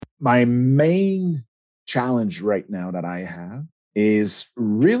My main challenge right now that I have is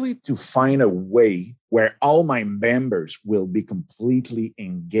really to find a way where all my members will be completely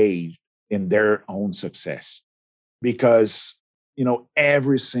engaged in their own success. Because,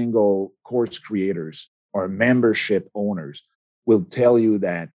 every single course creators or membership owners will tell you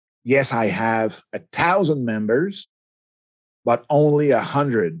that, yes, I have 1,000 members, but only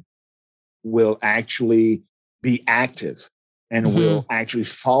 100 will actually be active and Hmm. will actually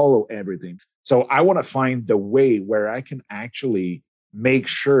follow everything. So I want to find the way where I can actually make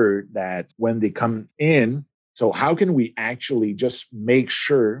sure that when they come in, so how can we actually just make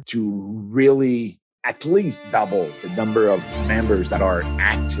sure to really at least double the number of members that are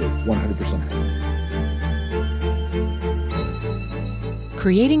active 100%?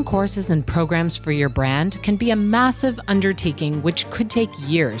 Creating courses and programs for your brand can be a massive undertaking which could take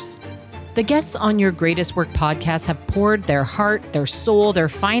years. The guests on Your Greatest Work podcast have poured their heart, their soul, their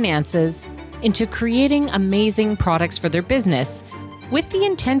finances into creating amazing products for their business with the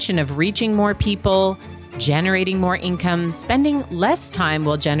intention of reaching more people, generating more income, spending less time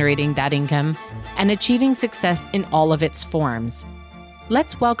while generating that income, and achieving success in all of its forms.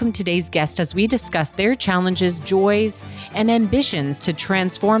 Let's welcome today's guest as we discuss their challenges, joys, and ambitions to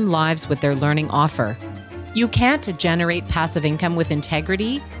transform lives with their learning offer. You can't generate passive income with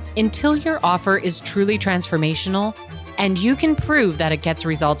integrity until your offer is truly transformational and you can prove that it gets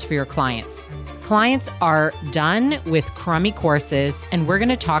results for your clients. Clients are done with crummy courses, and we're going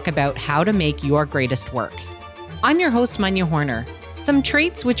to talk about how to make your greatest work. I'm your host, Manya Horner. Some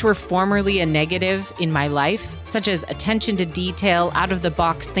traits which were formerly a negative in my life, such as attention to detail,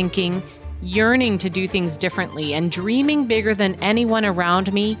 out-of-the-box thinking, yearning to do things differently, and dreaming bigger than anyone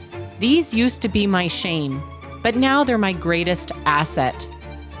around me, these used to be my shame, but now they're my greatest asset.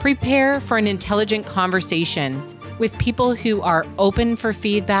 Prepare for an intelligent conversation with people who are open for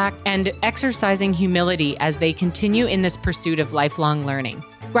feedback and exercising humility as they continue in this pursuit of lifelong learning.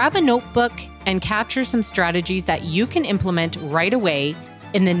 Grab a notebook and capture some strategies that you can implement right away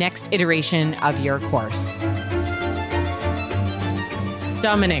in the next iteration of your course.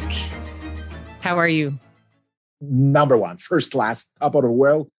 Dominic, how are you? Number one, first class, top of the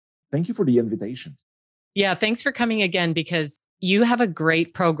world. Thank you for the invitation. Yeah, thanks for coming again, because you have a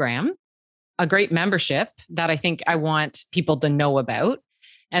great program, a great membership that I think I want people to know about.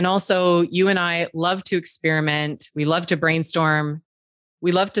 And also, you and I love to experiment. We love to brainstorm.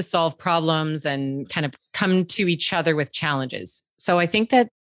 We love to solve problems and kind of come to each other with challenges. So I think that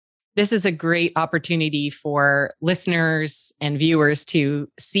this is a great opportunity for listeners and viewers to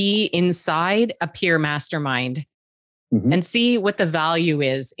see inside a peer mastermind and see what the value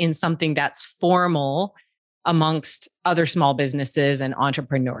is in something that's formal amongst other small businesses and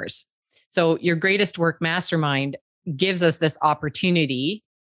entrepreneurs. So Your Greatest Work Mastermind gives us this opportunity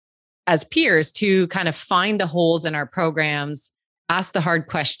as peers to kind of find the holes in our programs, ask the hard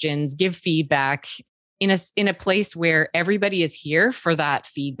questions, give feedback in a place where everybody is here for that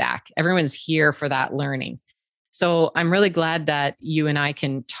feedback. Everyone's here for that learning. So I'm really glad that you and I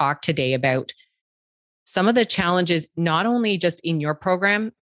can talk today about some of the challenges, not only just in your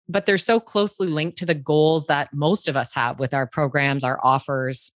program, but they're so closely linked to the goals that most of us have with our programs, our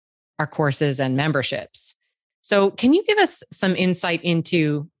offers, our courses, and memberships. So can you give us some insight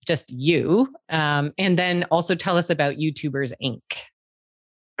into just you, and then also tell us about YouTubers Inc.?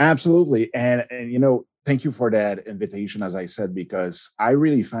 Absolutely. And thank you for that invitation, as I said, because I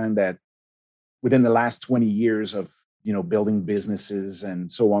really find that within the last 20 years of, building businesses and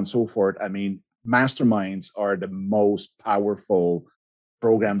so on and so forth, I mean, masterminds are the most powerful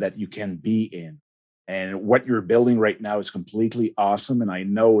program that you can be in. And what you're building right now is completely awesome. And I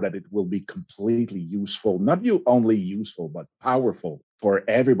know that it will be completely useful, not you only useful, but powerful for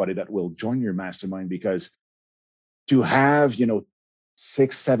everybody that will join your mastermind, because to have,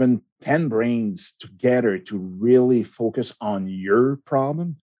 6, 7, 10 brains together to really focus on your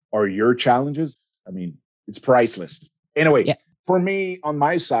problem or your challenges, I mean, it's priceless. Anyway, Yeah. for me, on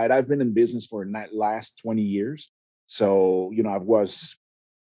my side, I've been in business for the last 20 years. So,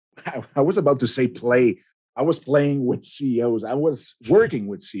 I was about to say play. I was playing with CEOs. I was working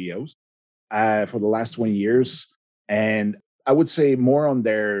with CEOs for the last 20 years. And I would say more on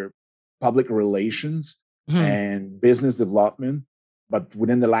their public relations and business development. But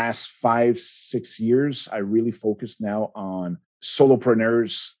within the last 5, 6 years, I really focus now on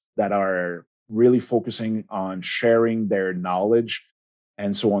solopreneurs that are really focusing on sharing their knowledge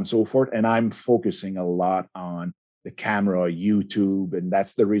and so on and so forth. And I'm focusing a lot on the camera, YouTube. And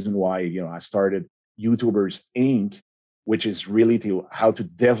that's the reason why, I started YouTubers Inc., which is really to how to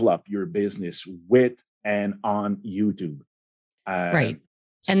develop your business with and on YouTube. Right.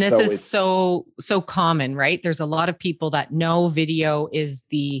 And this So is it's so common, right? There's a lot of people that know video is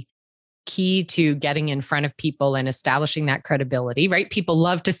the key to getting in front of people and establishing that credibility, right? People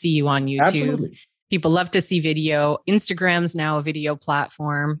love to see you on YouTube. absolutely. People love to see video. Instagram's now a video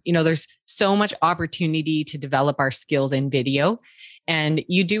platform. There's so much opportunity to develop our skills in video, and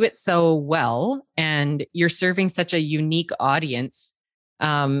you do it so well, and you're serving such a unique audience.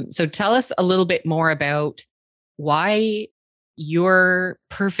 So tell us a little bit more about why you're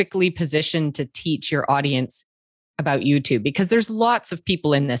perfectly positioned to teach your audience about YouTube, because there's lots of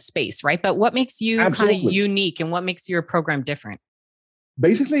people in this space, right? But what makes you kind of Absolutely. unique, and what makes your program different?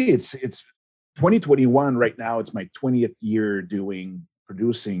 Basically, it's 2021 right now. It's my 20th year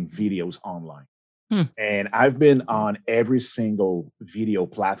producing videos online. Hmm. And I've been on every single video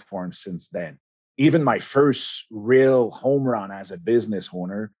platform since then. Even my first real home run as a business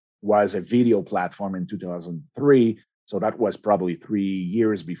owner was a video platform in 2003. So that was probably 3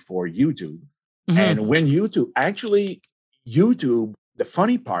 years before YouTube. Mhm. And when YouTube, the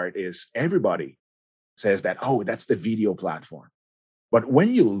funny part is everybody says that, oh, that's the video platform. But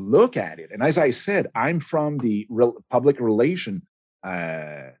when you look at it, and as I said, I'm from the public relation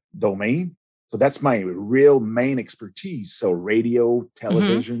domain. So that's my real main expertise. So radio,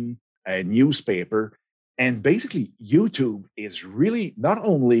 television, newspaper. And basically, YouTube is really not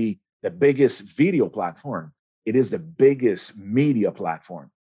only the biggest video platform, it is the biggest media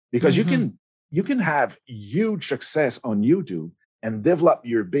platform, because you can have huge success on YouTube and develop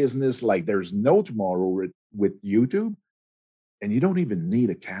your business like there's no tomorrow with YouTube, and you don't even need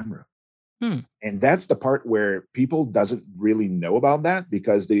a camera. And that's the part where people doesn't really know about that,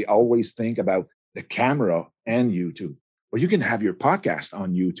 because they always think about the camera and YouTube. Well, you can have your podcast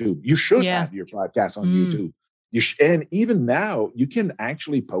on YouTube. You should Yeah. have your podcast on YouTube. And even now, you can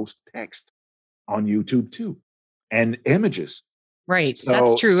actually post text on YouTube too, and images. Right. So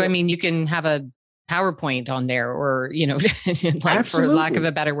That's true. so I mean, you can have a PowerPoint on there, or, like, for lack of absolutely.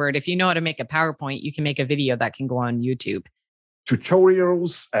 a better word, if you know how to make a PowerPoint, you can make a video that can go on YouTube.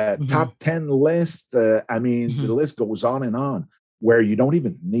 Tutorials, Mhm. top 10 list. I mean, the list goes on and on, where you don't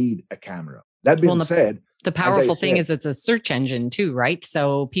even need a camera. That Well, being said, the as I powerful thing said, is it's a search engine too, right?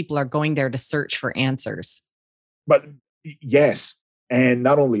 So people are going there to search for answers. but yes, and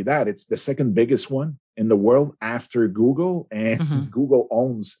not only that, it's the second biggest one in the world after Google, and Mhm. Google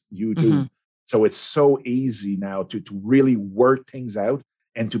owns YouTube. Mhm. So it's so easy now to really work things out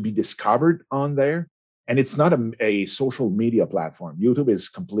and to be discovered on there. And it's not a social media platform. YouTube is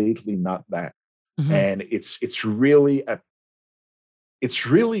completely not that. Mhm. And it's really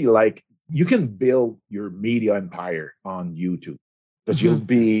like you can build your media empire on YouTube, because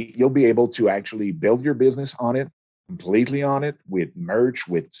Mhm. you'll be able to actually build your business on it, completely on it, with merch,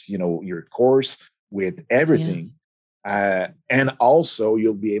 with your course, with Yeah. everything. And also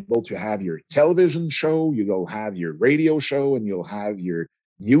you'll be able to have your television show, you'll have your radio show, and you'll have your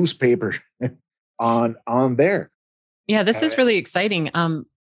newspaper on there. Yeah, this Uh, is really exciting.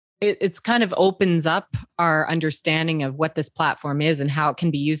 It's kind of opens up our understanding of what this platform is and how it can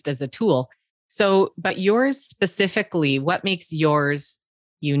be used as a tool. So, but yours specifically, what makes yours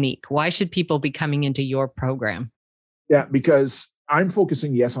unique? Why should people be coming into your program? yeah, because I'm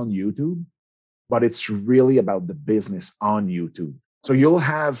focusing, yes, on YouTube, but it's really about the business on YouTube. So you'll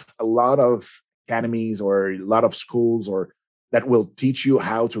have a lot of academies or a lot of schools or that will teach you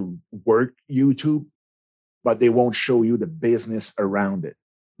how to work YouTube, but they won't show you the business around it.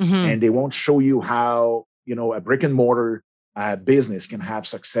 Mhm. And they won't show you how, a brick and mortar business can have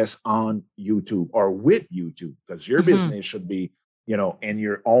success on YouTube or with YouTube, because your Mhm. business should be,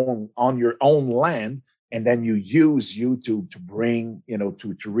 on your own land. And then you use YouTube to bring,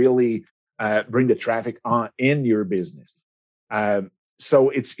 to really bring the traffic on in your business. So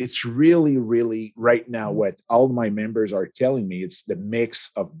it's really, really right now what all my members are telling me. It's the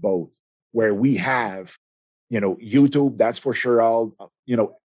mix of both, where we have, YouTube, that's for sure.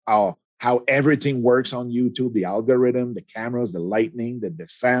 How everything works on YouTube, the algorithm, the cameras, the lighting, the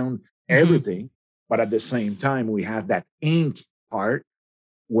sound, Mhm. everything. But at the same time, we have that ink part,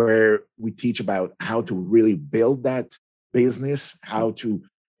 where we teach about how to really build that business,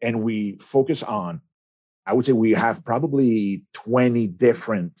 and we focus on, I would say we have probably 20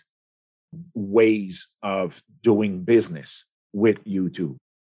 different ways of doing business with YouTube.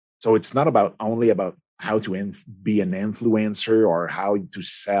 So it's not only about how to be an influencer or how to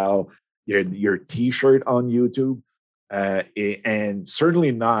sell your T-shirt on YouTube, and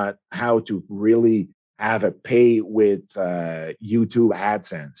certainly not how to really have a pay with YouTube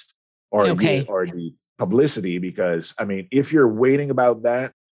AdSense or Okay. the publicity. Because I mean, if you're waiting about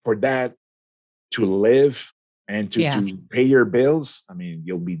that for that to live And Yeah. to pay your bills, I mean,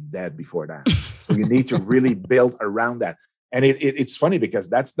 you'll be dead before that. So you need to really build around that. And it's funny because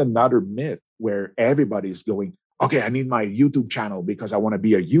that's another myth where everybody's going, okay, I need my YouTube channel because I want to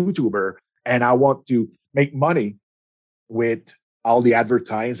be a YouTuber and I want to make money with all the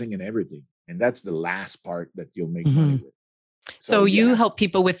advertising and everything. And that's the last part that you'll make money with. So you help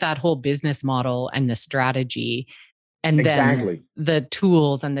people with that whole business model and the strategy, and then the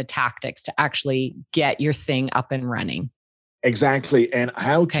tools and the tactics to actually get your thing up and running. Exactly. And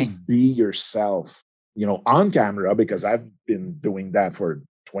how to be yourself, on camera, because I've been doing that for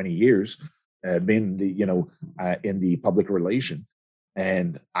 20 years, been in the public relation.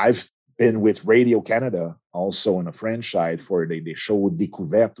 And I've been with Radio Canada also on a French side for the show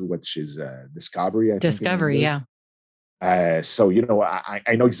Découverte, which is Discovery, I think. Discovery, yeah. So,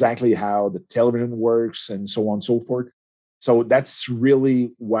 I know exactly how the television works and so on and so forth. So that's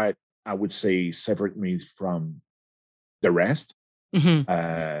really what I would say separate me from the rest. Mm-hmm.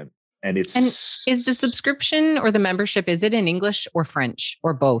 And is the subscription or the membership, is it in English or French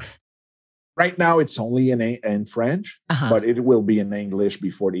or both? Right now, it's only in French, but it will be in English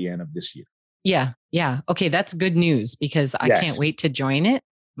before the end of this year. Yeah. Yeah. Okay. That's good news because I can't wait to join it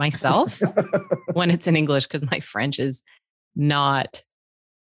myself when it's in English, because my French is not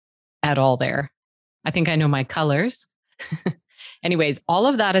at all there. I think I know my colors. Anyways, all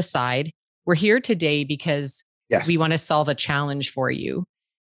of that aside, we're here today because we want to solve a challenge for you.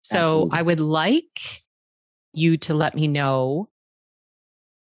 So absolutely. I would like you to let me know.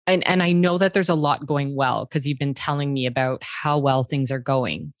 And I know that there's a lot going well because you've been telling me about how well things are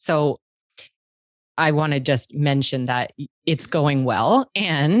going. So I want to just mention that it's going well.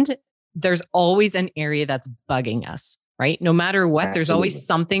 And there's always an area that's bugging us, right? No matter what, absolutely. There's always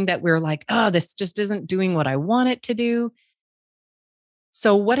something that we're like, oh, this just isn't doing what I want it to do.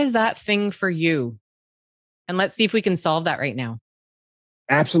 So what is that thing for you? And let's see if we can solve that right now.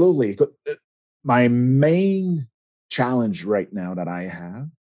 Absolutely. My main challenge right now that I have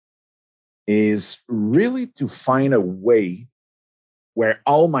is really to find a way where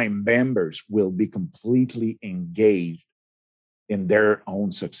all my members will be completely engaged in their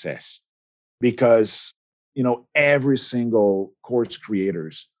own success. Because, every single course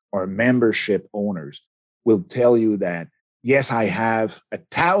creators or membership owners will tell you that, yes, I have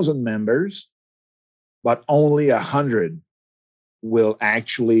 1,000 members, but only 100 will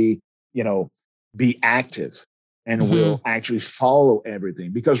actually, be active and will actually follow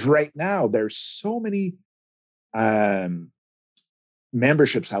everything. Because right now there's so many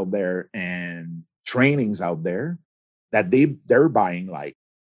memberships out there and trainings out there that they're buying like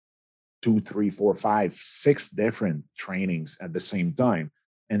 2, 3, 4, 5, 6 different trainings at the same time.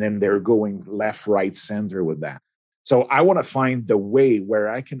 And then they're going left, right, center with that. So I want to find the way where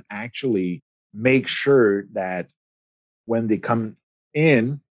I can actually make sure that when they come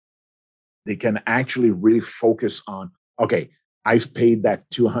in, they can actually really focus on, okay, I've paid that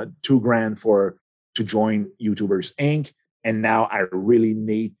 $2,000 to join YouTubers Inc. And now I really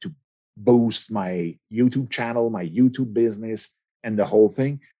need to boost my YouTube channel, my YouTube business, and the whole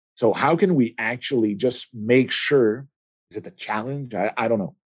thing. So how can we actually just make sure, is it a challenge? I don't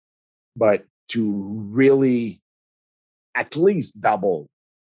know, but to really at least double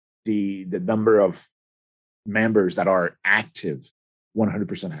the number of members that are active,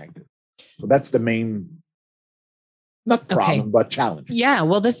 100% active. So that's the main, not problem, but challenge. Yeah.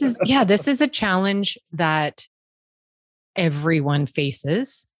 Well, this is a challenge that everyone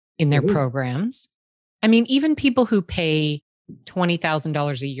faces in their programs. I mean, even people who pay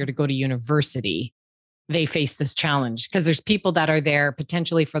 $20,000 a year to go to university, they face this challenge because there's people that are there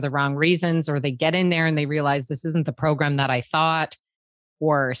potentially for the wrong reasons, or they get in there and they realize this isn't the program that I thought,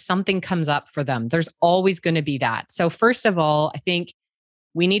 or something comes up for them. There's always going to be that. So first of all, I think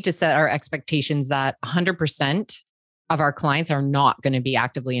we need to set our expectations that 100% of our clients are not going to be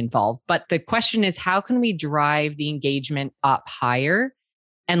actively involved. But the question is, how can we drive the engagement up higher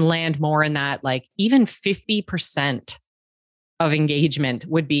and land more in that, like even 50% of engagement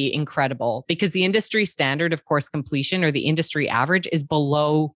would be incredible, because the industry standard of course completion, or the industry average, is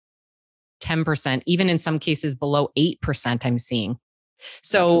below 10%, even in some cases below 8% I'm seeing.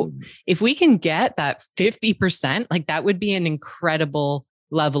 So absolutely. If we can get that 50%, like that would be an incredible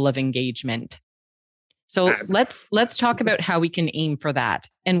level of engagement. So let's talk about how we can aim for that.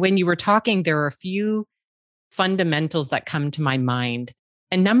 And when you were talking, there are a few fundamentals that come to my mind.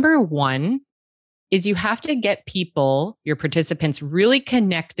 And number one is you have to get people, your participants, really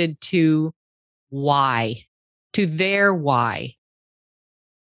connected to why, to their why.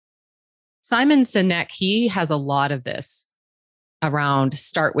 Simon Sinek, he has a lot of this. around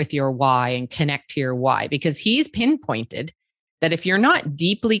start with your why and connect to your why, because he's pinpointed that if you're not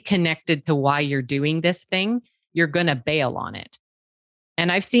deeply connected to why you're doing this thing, you're going to bail on it.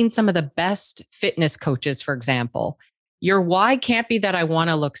 And I've seen some of the best fitness coaches, for example, your why can't be that I want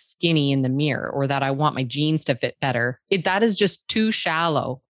to look skinny in the mirror or that I want my jeans to fit better. That is just too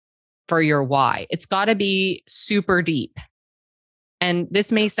shallow for your why. It's got to be super deep. And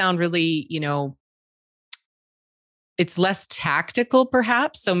this may sound really, it's less tactical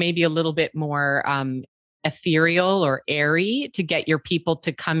perhaps. So maybe a little bit more ethereal or airy to get your people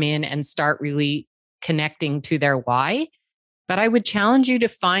to come in and start really connecting to their why. But I would challenge you to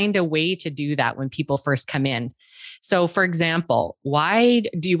find a way to do that when people first come in. So for example, why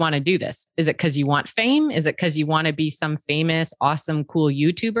do you want to do this? Is it because you want fame? Is it because you want to be some famous, awesome, cool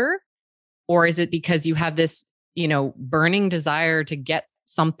YouTuber? Or is it because you have this, burning desire to get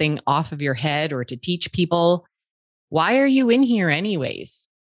something off of your head or to teach people? Why are you in here anyways?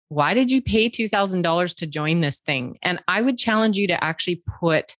 Why did you pay $2,000 to join this thing? And I would challenge you to actually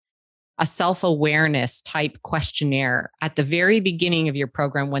put a self-awareness type questionnaire at the very beginning of your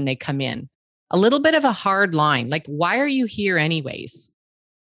program when they come in. A little bit of a hard line, like, why are you here anyways?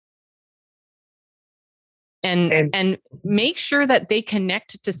 And make sure that they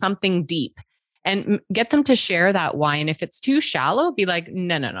connect to something deep and get them to share that why. And if it's too shallow, be like,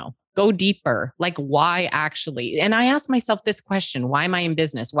 no. Go deeper. Like, why actually? And I ask myself this question: why am I in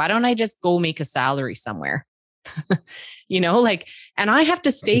business? Why don't I just go make a salary somewhere? And I have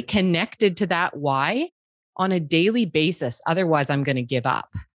to stay connected to that why on a daily basis. Otherwise, I'm going to give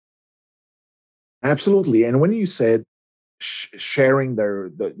up. Absolutely. And when you said sharing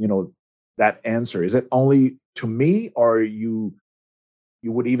that answer, is it only to me, or you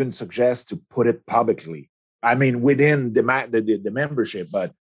would even suggest to put it publicly? I mean, within the membership,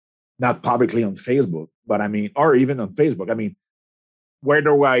 but not publicly on Facebook, but or even on Facebook. Where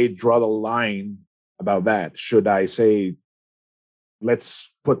do I draw the line about that? Should I say,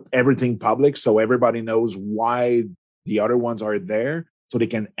 let's put everything public so everybody knows why the other ones are there so they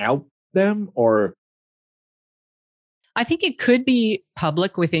can help them? Or I think it could be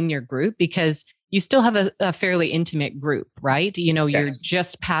public within your group because you still have a fairly intimate group, right? You're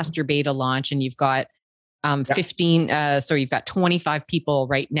just past your beta launch and you've got 25 people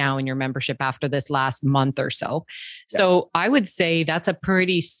right now in your membership after this last month or so. Yes. So I would say that's a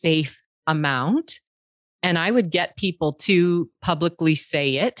pretty safe amount. And I would get people to publicly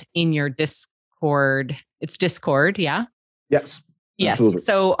say it in your Discord. It's Discord, yeah? Yes. Yes. Absolutely.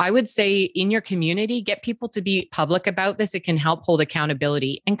 So I would say in your community, get people to be public about this. It can help hold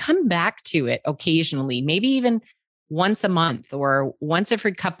accountability and come back to it occasionally, maybe even once a month or once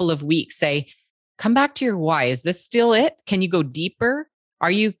every couple of weeks. Say, come back to your why. Is this still it? Can you go deeper?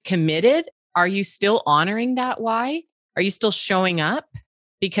 Are you committed? Are you still honoring that why? Are you still showing up?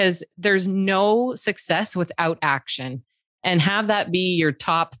 Because there's no success without action. And have that be your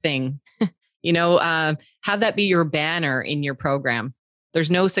top thing. Have that be your banner in your program.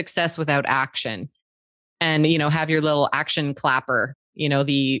 There's no success without action. And, have your little action clapper,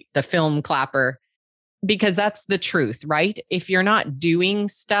 the film clapper, because that's the truth, right? If you're not doing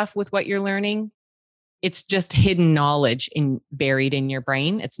stuff with what you're learning, it's just hidden knowledge buried in your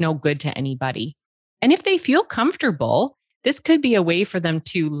brain. It's no good to anybody. And if they feel comfortable, this could be a way for them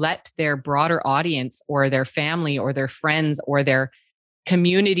to let their broader audience or their family or their friends or their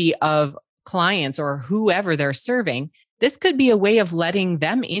community of clients or whoever they're serving, this could be a way of letting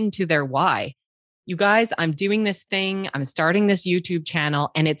them into their why. You guys, I'm doing this thing. I'm starting this YouTube channel,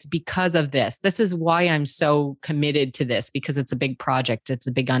 and it's because of this. This is why I'm so committed to this, because it's a big project. It's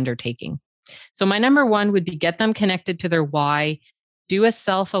a big undertaking. So my number one would be get them connected to their why, do a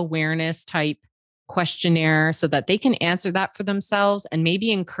self-awareness type questionnaire so that they can answer that for themselves, and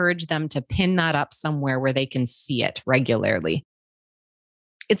maybe encourage them to pin that up somewhere where they can see it regularly.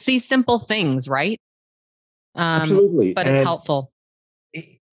 It's these simple things, right? Absolutely. But it's helpful.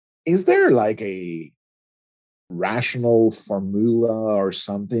 Is there like a rational formula or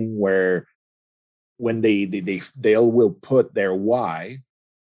something where when they will put their why,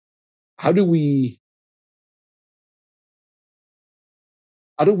 how do we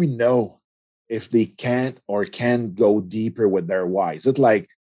know if they can't or can go deeper with their why? Is it like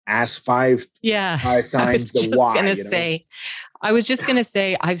ask five times the why? I was just going to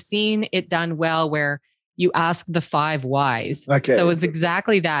say, I've seen it done well where you ask the 5 whys. Okay. So it's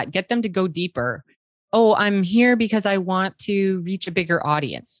exactly that. Get them to go deeper. Oh, I'm here because I want to reach a bigger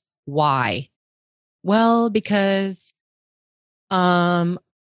audience. Why? Well, because, I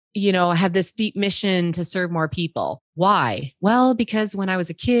have this deep mission to serve more people. Why? Well, because when I was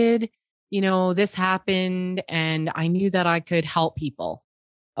a kid, this happened and I knew that I could help people.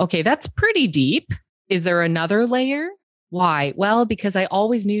 Okay, that's pretty deep. Is there another layer? Why? Well, because I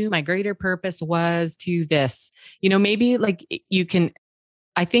always knew my greater purpose was to this. Maybe like you can,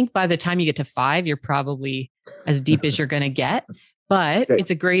 I think by the time you get to 5, you're probably as deep as you're going to get. But Okay.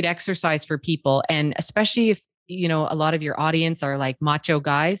 it's a great exercise for people. And especially if, a lot of your audience are like macho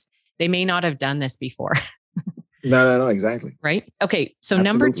guys, they may not have done this before. No, exactly. Right? Okay. So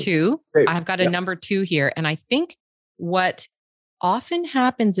number Absolutely. 2, Okay. I've got a Yep. number 2 here. And I think what often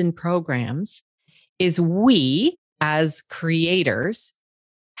happens in programs is we as creators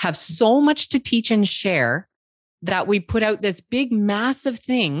have so much to teach and share that we put out this big, massive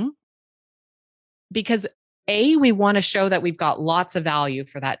thing because A, we want to show that we've got lots of value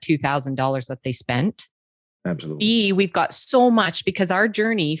for that $2,000 that they spent. Absolutely. B, we've got so much because our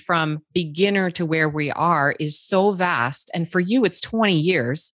journey from beginner to where we are is so vast. And for you, it's 20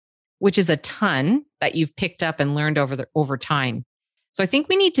 years, which is a ton that you've picked up and learned over time. So I think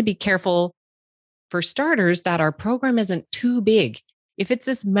we need to be careful, for starters, that our program isn't too big. If it's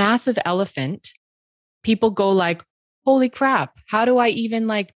this massive elephant, people go like, holy crap, how do I even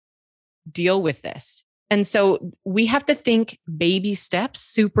like deal with this? And so we have to think baby steps,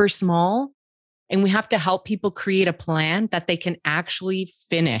 super small. And we have to help people create a plan that they can actually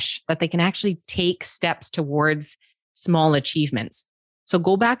finish, that they can actually take steps towards small achievements. So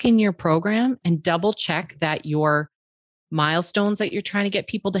go back in your program and double check that your milestones that you're trying to get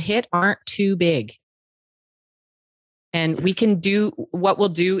people to hit aren't too big. And what we'll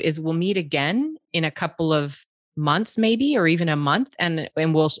do is we'll meet again in a couple of months, maybe, or even a month. And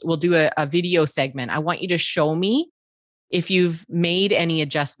we'll do a video segment. I want you to show me if you've made any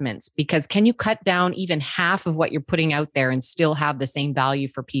adjustments, because can you cut down even half of what you're putting out there and still have the same value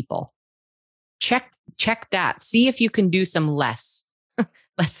for people? Check that. See if you can do some less.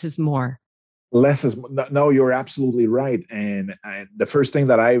 Less is more. Less is no, you're absolutely right. And the first thing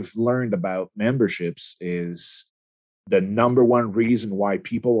that I've learned about memberships is the number one reason why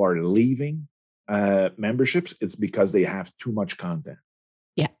people are leaving memberships. It's because they have too much content.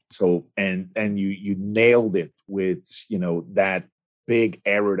 Yeah. So and you nailed it with that big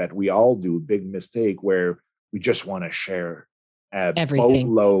error that we all do, big mistake where we just want to share a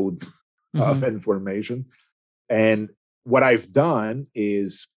boatload of information. And what I've done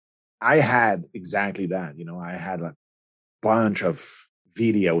is I had exactly that. I had a bunch of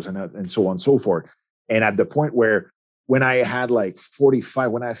videos and so on and so forth. And at the point where when I had like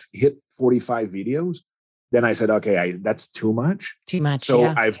 45, when I hit 45 videos, then I said, okay, that's too much. Too much. So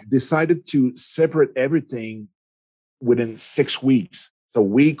yeah. I've decided to separate everything within 6 weeks. So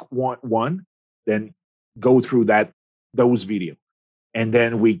week one, then go through those videos. And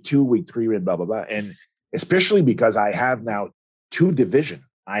then week 2, week 3, and blah, blah, blah. And especially because I have now 2 divisions.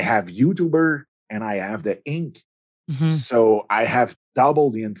 I have YouTuber and I have the Inc. So I have double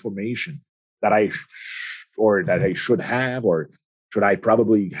the information that I should have, or should I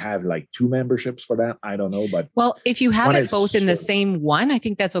probably have like 2 memberships for that? I don't know. But well, if you have it both in the same one, I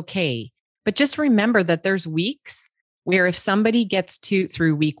think that's okay. But just remember that there's weeks where if somebody gets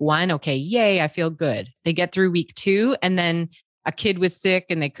through week 1, okay, yay, I feel good. They get through week 2 and then a kid was sick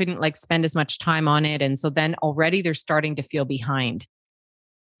and they couldn't like spend as much time on it. And so then already they're starting to feel behind.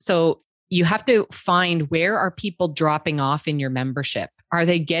 So you have to find, where are people dropping off in your membership? Are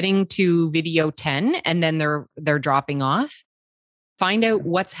they getting to video 10 and then they're dropping off? Find out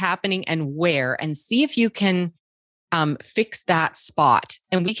what's happening and where, and see if you can fix that spot.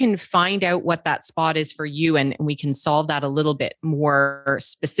 And we can find out what that spot is for you, and we can solve that a little bit more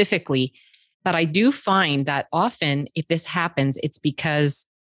specifically. But I do find that often if this happens, it's because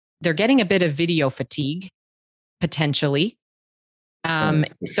they're getting a bit of video fatigue, potentially.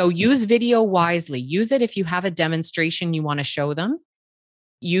 So use video wisely. Use it if you have a demonstration you want to show them.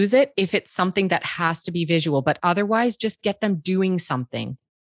 Use it if it's something that has to be visual, but otherwise just get them doing something.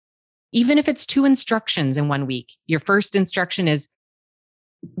 Even if it's 2 instructions in 1 week. Your first instruction is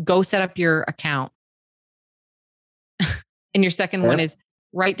go set up your account. And your second one is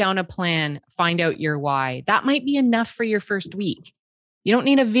write down a plan, find out your why. That might be enough for your first week. You don't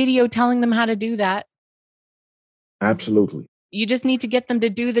need a video telling them how to do that. Absolutely. You just need to get them to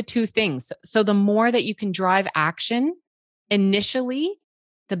do the 2 things. So the more that you can drive action initially,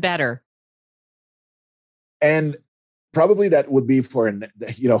 the better. And probably that would be for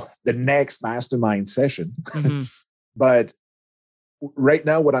the next mastermind session. But right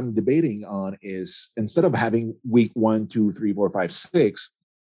now, what I'm debating on is, instead of having week 1, 2, 3, 4, 5, 6,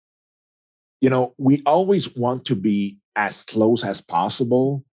 we always want to be as close as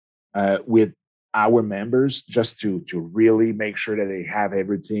possible with our members just to really make sure that they have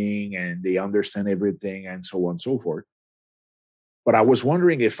everything and they understand everything and so on and so forth. But I was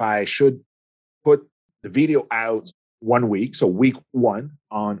wondering if I should put the video out 1 week, so week one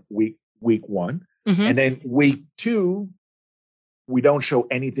on week one, and then week two we don't show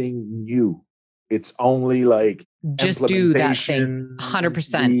anything new. It's only like just do that thing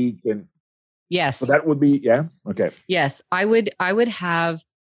 100%. And yes. So that would be, yeah. Okay. Yes. I would have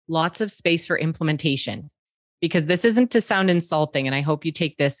lots of space for implementation, because this isn't to sound insulting. And I hope you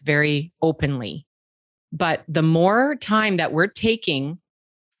take this very openly, but the more time that we're taking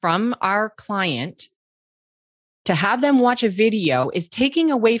from our client to have them watch a video is taking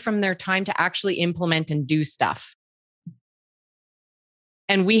away from their time to actually implement and do stuff.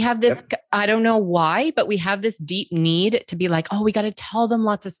 And we have this, I don't know why, but we have this deep need to be like, oh, we got to tell them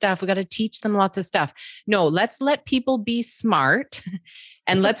lots of stuff. We got to teach them lots of stuff. No, let's let people be smart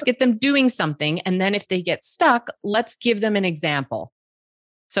and let's get them doing something. And then if they get stuck, let's give them an example.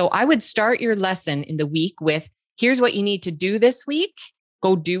 So I would start your lesson in the week with, here's what you need to do this week.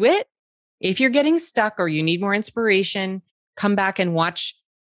 Go do it. If you're getting stuck or you need more inspiration, come back and watch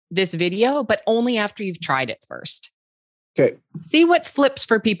this video, but only after you've tried it first. Okay. See what flips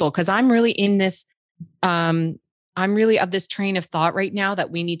for people. Cause I'm really in this, I'm really of this train of thought right now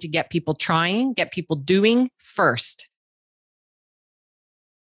that we need to get people trying, get people doing first.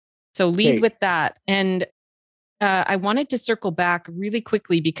 So lead with that. And I wanted to circle back really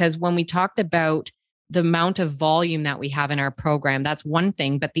quickly, because when we talked about the amount of volume that we have in our program, that's one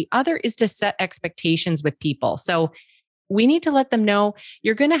thing, but the other is to set expectations with people. So we need to let them know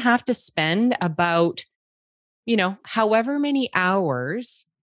you're going to have to spend about, however many hours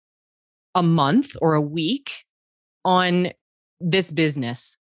a month or a week on this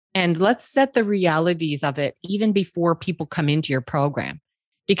business. And let's set the realities of it even before people come into your program.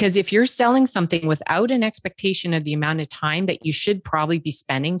 Because if you're selling something without an expectation of the amount of time that you should probably be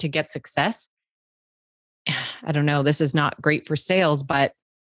spending to get success, I don't know, this is not great for sales, but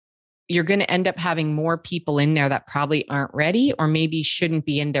you're going to end up having more people in there that probably aren't ready or maybe shouldn't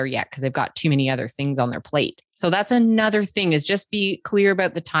be in there yet because they've got too many other things on their plate. So that's another thing, is just be clear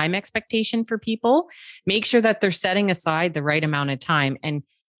about the time expectation for people. Make sure that they're setting aside the right amount of time and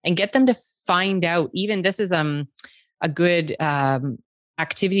get them to find out. Even this is a good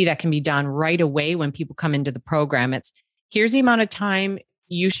activity that can be done right away when people come into the program. It's, here's the amount of time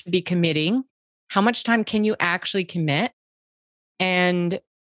you should be committing. How much time can you actually commit? And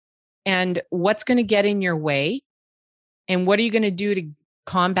what's going to get in your way? And what are you going to do to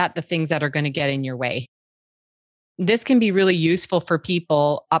combat the things that are going to get in your way? This can be really useful for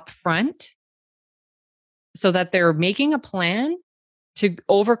people up front so that they're making a plan to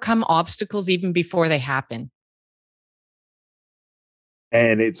overcome obstacles even before they happen.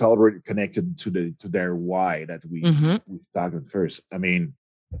 And it's already connected to their why that we talked about first. I mean,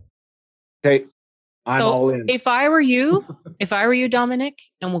 okay, I'm all in. If I were you, Dominic,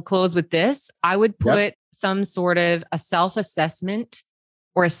 and we'll close with this, I would put some sort of a self-assessment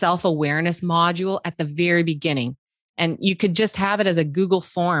or a self-awareness module at the very beginning. And you could just have it as a Google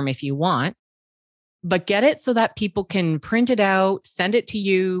form if you want, but get it so that people can print it out, send it to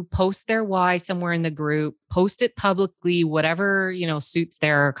you, post their why somewhere in the group, post it publicly, whatever, suits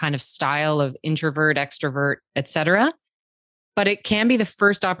their kind of style of introvert, extrovert, etc. But it can be the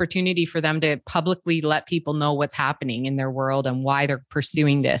first opportunity for them to publicly let people know what's happening in their world and why they're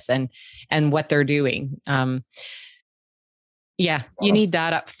pursuing this and what they're doing. You need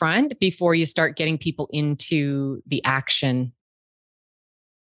that up front before you start getting people into the action.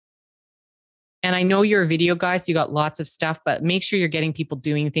 And I know you're a video guy, so you got lots of stuff, but make sure you're getting people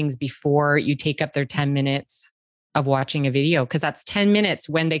doing things before you take up their 10 minutes of watching a video, because that's 10 minutes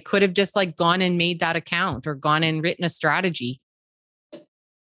when they could have just gone and made that account or gone and written a strategy.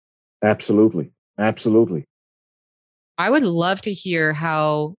 Absolutely. Absolutely. I would love to hear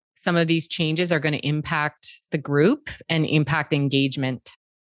how some of these changes are going to impact the group and impact engagement.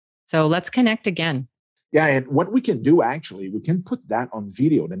 So let's connect again. Yeah. And what we can do, actually, we can put that on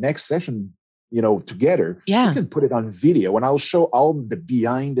video. The next session, together, we can put it on video, and I'll show all the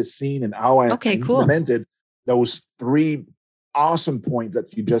behind the scene and how I implemented those 3 awesome points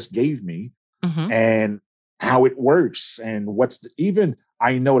that you just gave me, and how it works, and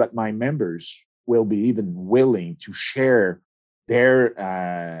I know that my members will be even willing to share their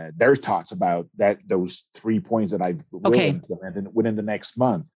thoughts about those 3 points that I will implement within the next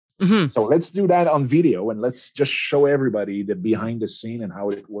month. So let's do that on video, and let's just show everybody the behind the scene and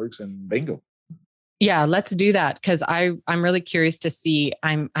how it works, and bingo. Yeah, let's do that because I'm really curious to see.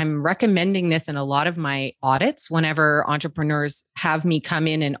 I'm recommending this in a lot of my audits whenever entrepreneurs have me come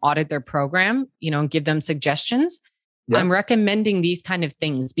in and audit their program, and give them suggestions. Yeah. I'm recommending these kind of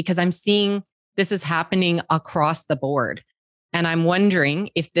things because I'm seeing this is happening across the board. And I'm wondering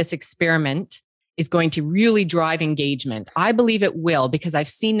if this experiment is going to really drive engagement. I believe it will because I've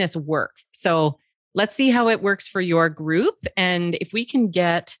seen this work. So let's see how it works for your group. And if we can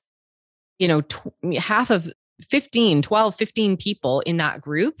get half of 12, 15 people in that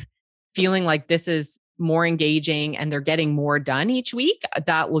group feeling like this is more engaging and they're getting more done each week,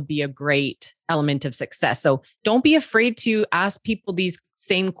 that would be a great element of success. So don't be afraid to ask people these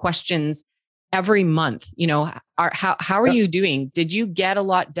same questions every month. How are you doing? Did you get a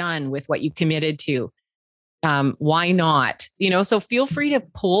lot done with what you committed to? Why not? So feel free to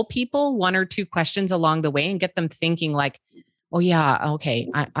poll people 1 or 2 questions along the way and get them thinking like, oh yeah, okay,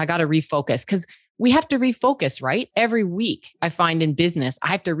 I got to refocus because we have to refocus, right? Every week I find in business, I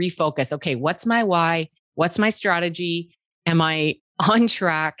have to refocus. Okay, what's my why? What's my strategy? Am I on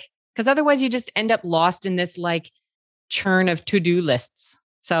track? Because otherwise you just end up lost in this like churn of to-do lists.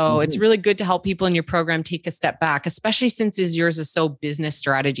 So it's really good to help people in your program take a step back, especially since yours is so business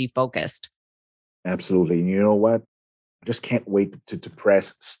strategy focused. Absolutely. And you know what? I just can't wait to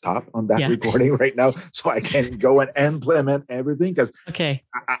press stop on that recording right now so I can go and implement everything because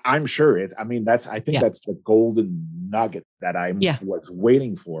I'm sure it's, I think that's the golden nugget that I was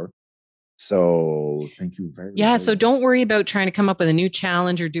waiting for. So thank you very much. So don't worry about trying to come up with a new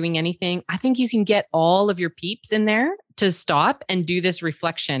challenge or doing anything. I think you can get all of your peeps in there to stop and do this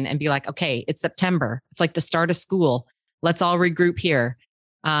reflection and be like, okay, it's September. It's like the start of school. Let's all regroup here.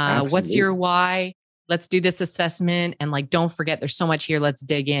 What's your why? Let's do this assessment. And like, don't forget, there's so much here. Let's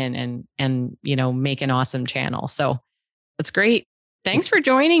dig in and make an awesome channel. So that's great. Thanks for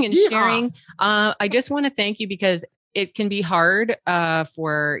joining and sharing. I just want to thank you because it can be hard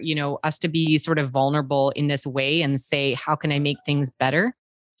for, us to be sort of vulnerable in this way and say, how can I make things better?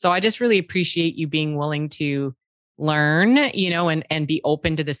 So I just really appreciate you being willing to learn, and be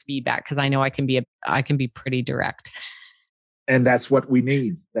open to this feedback because I know I can be pretty direct. And that's what we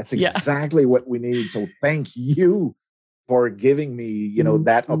need. That's exactly what we need. So thank you for giving me,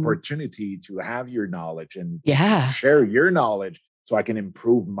 that opportunity to have your knowledge and share your knowledge so I can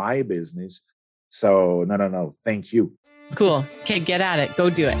improve my business. So no. Thank you. Cool. Okay, get at it. Go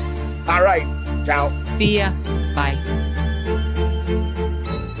do it. All right. Ciao. See ya. Bye.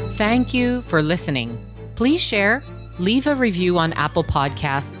 Thank you for listening. Please share, leave a review on Apple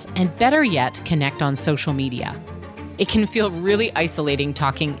Podcasts, and better yet, connect on social media. It can feel really isolating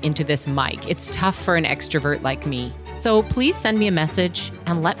talking into this mic. It's tough for an extrovert like me. So please send me a message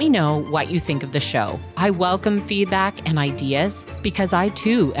and let me know what you think of the show. I welcome feedback and ideas because I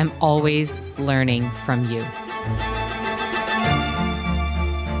too am always learning from you.